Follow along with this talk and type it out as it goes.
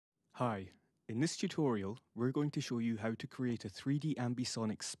Hi, in this tutorial we're going to show you how to create a 3D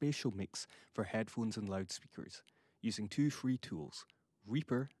Ambisonics spatial mix for headphones and loudspeakers using two free tools,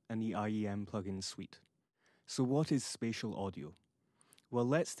 Reaper and the IEM plugin suite. So what is spatial audio? Well,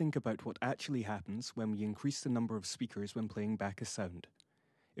 let's think about what actually happens when we increase the number of speakers when playing back a sound.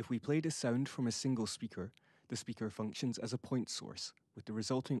 If we played a sound from a single speaker, the speaker functions as a point source, with the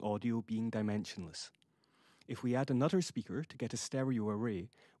resulting audio being dimensionless. If we add another speaker to get a stereo array,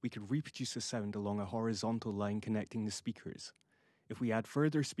 we could reproduce the sound along a horizontal line connecting the speakers. If we add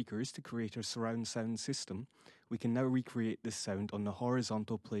further speakers to create a surround sound system, we can now recreate this sound on the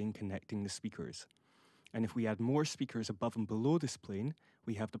horizontal plane connecting the speakers. And if we add more speakers above and below this plane,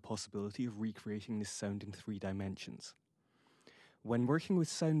 we have the possibility of recreating this sound in 3 dimensions. When working with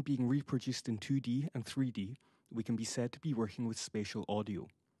sound being reproduced in 2D and 3D, we can be said to be working with spatial audio.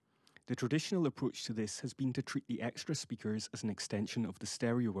 The traditional approach to this has been to treat the extra speakers as an extension of the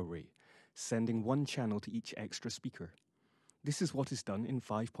stereo array, sending one channel to each extra speaker. This is what is done in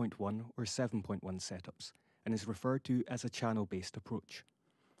 5.1 or 7.1 setups, and is referred to as a channel-based approach.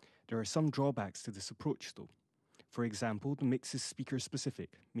 There are some drawbacks to this approach though. For example, the mix is speaker-specific,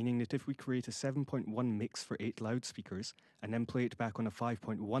 meaning that if we create a 7.1 mix for 8 loudspeakers and then play it back on a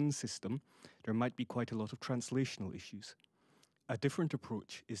 5.1 system, there might be quite a lot of translational issues. A different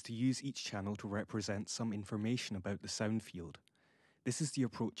approach is to use each channel to represent some information about the sound field. This is the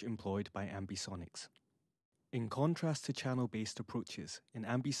approach employed by Ambisonics. In contrast to channel-based approaches, in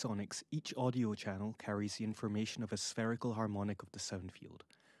Ambisonics each audio channel carries the information of a spherical harmonic of the sound field,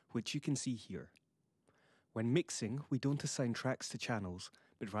 which you can see here. When mixing, we don't assign tracks to channels,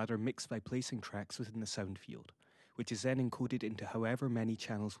 but rather mix by placing tracks within the sound field, which is then encoded into however many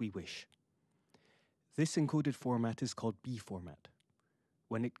channels we wish. This encoded format is called B format.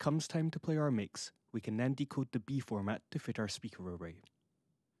 When it comes time to play our mix, we can then decode the B format to fit our speaker array.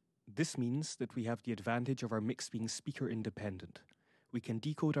 This means that we have the advantage of our mix being speaker independent. We can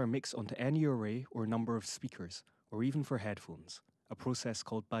decode our mix onto any array or number of speakers, or even for headphones, a process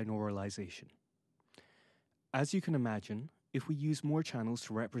called binauralization. As you can imagine, if we use more channels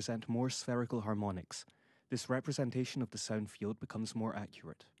to represent more spherical harmonics, this representation of the sound field becomes more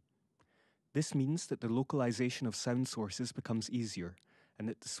accurate. This means that the localization of sound sources becomes easier, and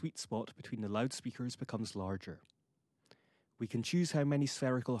that the sweet spot between the loudspeakers becomes larger. We can choose how many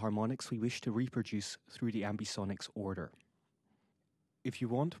spherical harmonics we wish to reproduce through the Ambisonics order. If you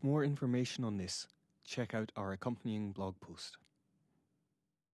want more information on this, check out our accompanying blog post.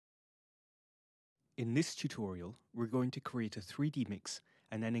 In this tutorial, we're going to create a 3D mix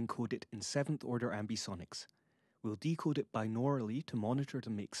and then encode it in 7th order Ambisonics. We'll decode it binaurally to monitor the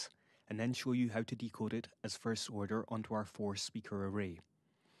mix, and then show you how to decode it as first order onto our 4-speaker array.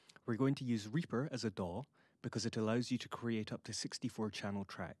 We're going to use Reaper as a DAW because it allows you to create up to 64 channel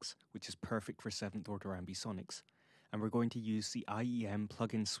tracks, which is perfect for 7th order Ambisonics. And we're going to use the IEM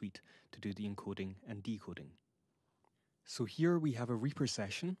plugin suite to do the encoding and decoding. So here we have a Reaper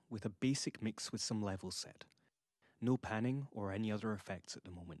session with a basic mix with some levels set. No panning or any other effects at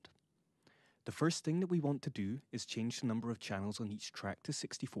the moment. The first thing that we want to do is change the number of channels on each track to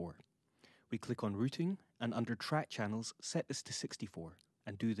 64. We click on Routing, and under Track Channels, set this to 64,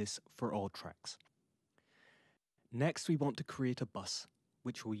 and do this for all tracks. Next, we want to create a bus,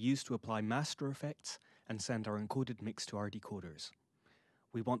 which we'll use to apply master effects and send our encoded mix to our decoders.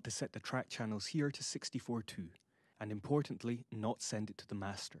 We want to set the track channels here to 64 too, and importantly, not send it to the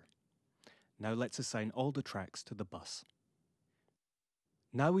master. Now let's assign all the tracks to the bus.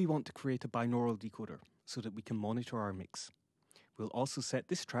 Now we want to create a binaural decoder, so that we can monitor our mix. We'll also set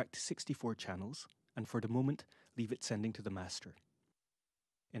this track to 64 channels, and for the moment, leave it sending to the master.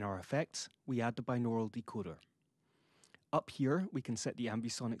 In our effects, we add the binaural decoder. Up here, we can set the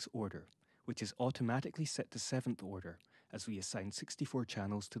Ambisonics order, which is automatically set to 7th order, as we assign 64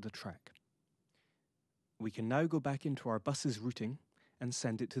 channels to the track. We can now go back into our bus's routing and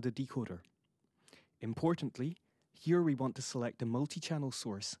send it to the decoder. Importantly, here we want to select a multi-channel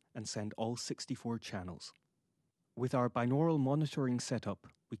source and send all 64 channels. With our binaural monitoring setup,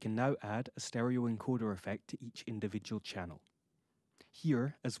 we can now add a stereo encoder effect to each individual channel.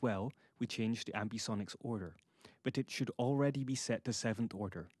 Here, as well, we change the Ambisonics order, but it should already be set to 7th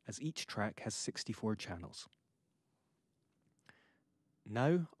order, as each track has 64 channels.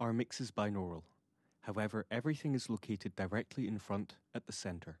 Now our mix is binaural. However, everything is located directly in front at the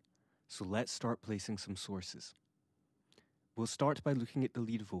center, so let's start placing some sources. We'll start by looking at the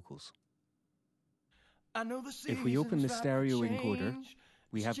lead vocals. If we open the stereo encoder,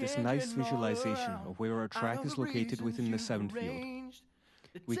 we have this nice visualization of where our track is located within the sound field.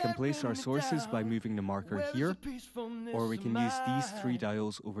 We can place our sources by moving the marker here, or we can use these three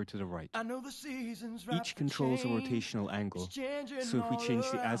dials over to the right. Each controls a rotational angle, so if we change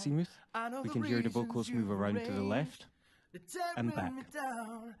the azimuth, we can hear the vocals move around to the left and back.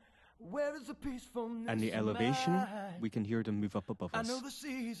 And the elevation, we can hear them move up above us.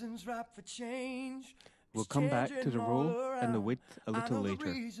 We'll come back to the roll and the width a little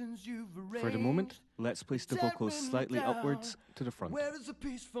later. For the moment, let's place the vocals slightly upwards to the front.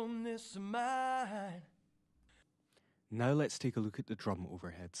 Now let's take a look at the drum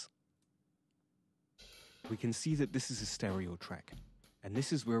overheads. We can see that this is a stereo track, and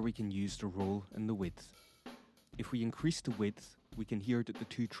this is where we can use the roll and the width. If we increase the width, we can hear that the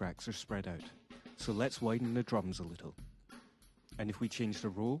two tracks are spread out. So let's widen the drums a little. And if we change the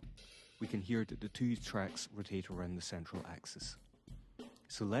roll, we can hear that the two tracks rotate around the central axis.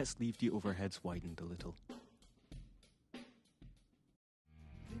 So let's leave the overheads widened a little.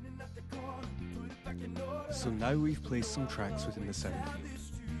 So now we've placed some tracks within the sound field.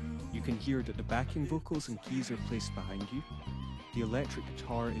 You can hear that the backing vocals and keys are placed behind you, the electric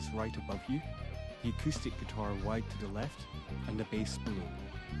guitar is right above you, the acoustic guitar wide to the left, and the bass below.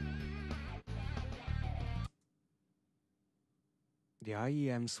 The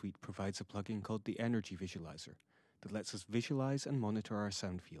IEM suite provides a plugin called the Energy Visualizer that lets us visualize and monitor our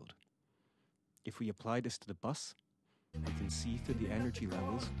sound field. If we apply this to the bus, we can see that the energy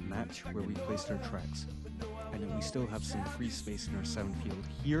levels match where we placed our tracks, and that we still have some free space in our sound field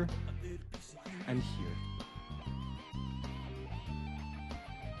here and here.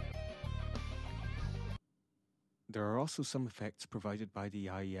 There are also some effects provided by the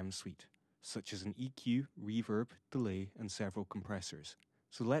IEM suite, such as an EQ, reverb, delay, and several compressors.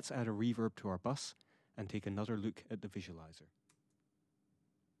 So let's add a reverb to our bus and take another look at the visualizer.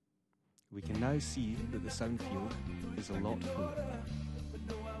 We can now see that the sound field is a lot fuller.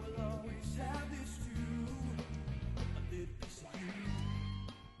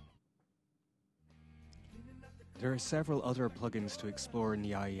 There are several other plugins to explore in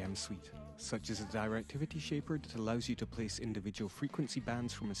the IEM suite, such as a directivity shaper that allows you to place individual frequency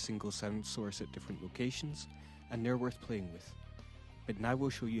bands from a single sound source at different locations, and they're worth playing with. But now we'll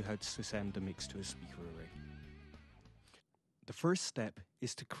show you how to send the mix to a speaker array. The first step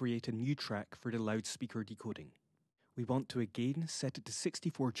is to create a new track for the loudspeaker decoding. We want to again set it to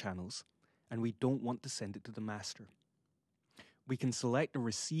 64 channels, and we don't want to send it to the master. We can select the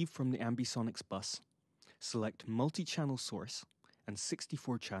receive from the Ambisonics bus, select multi-channel source, and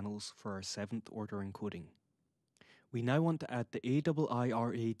 64 channels for our 7th order encoding. We now want to add the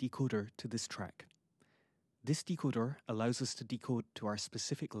AIIRA decoder to this track. This decoder allows us to decode to our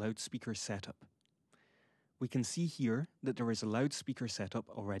specific loudspeaker setup. We can see here that there is a loudspeaker setup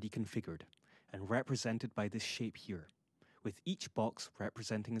already configured and represented by this shape here, with each box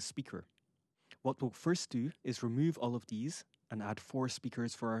representing a speaker. What we'll first do is remove all of these and add 4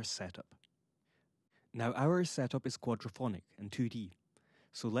 speakers for our setup. Now our setup is quadraphonic and 2D,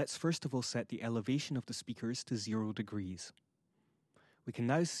 so let's first of all set the elevation of the speakers to 0 degrees. We can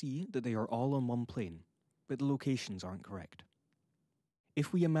now see that they are all on one plane, but the locations aren't correct.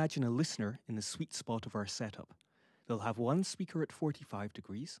 If we imagine a listener in the sweet spot of our setup, they'll have one speaker at 45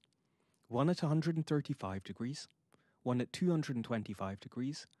 degrees, one at 135 degrees, one at 225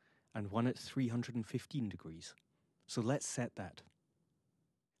 degrees, and one at 315 degrees. So let's set that.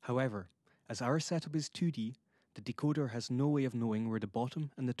 However, as our setup is 2D, the decoder has no way of knowing where the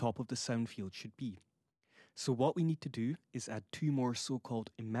bottom and the top of the sound field should be. So what we need to do is add 2 more so-called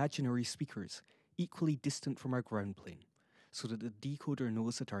imaginary speakers, equally distant from our ground plane, so that the decoder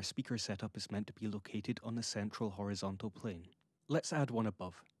knows that our speaker setup is meant to be located on the central horizontal plane. Let's add one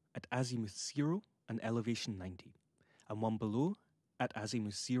above, at azimuth 0 and elevation 90, and one below, at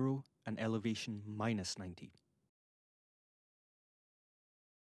azimuth 0 and elevation minus 90.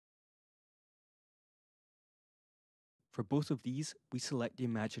 For both of these, we select the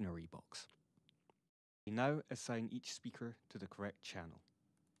imaginary box. We now assign each speaker to the correct channel.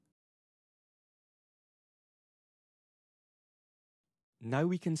 Now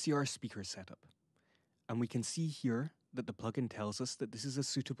we can see our speaker setup, and we can see here that the plugin tells us that this is a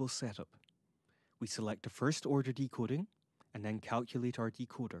suitable setup. We select the first order decoding, and then calculate our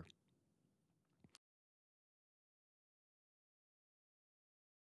decoder.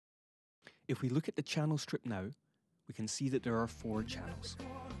 If we look at the channel strip now, we can see that there are 4 channels.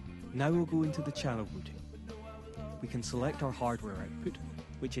 Now we'll go into the channel routing. We can select our hardware output,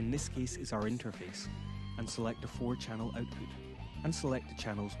 which in this case is our interface, and select the 4-channel output, and select the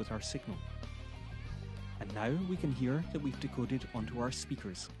channels with our signal. And now we can hear that we've decoded onto our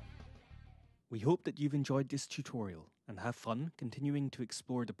speakers. We hope that you've enjoyed this tutorial and have fun continuing to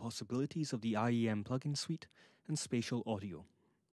explore the possibilities of the IEM plugin suite and spatial audio.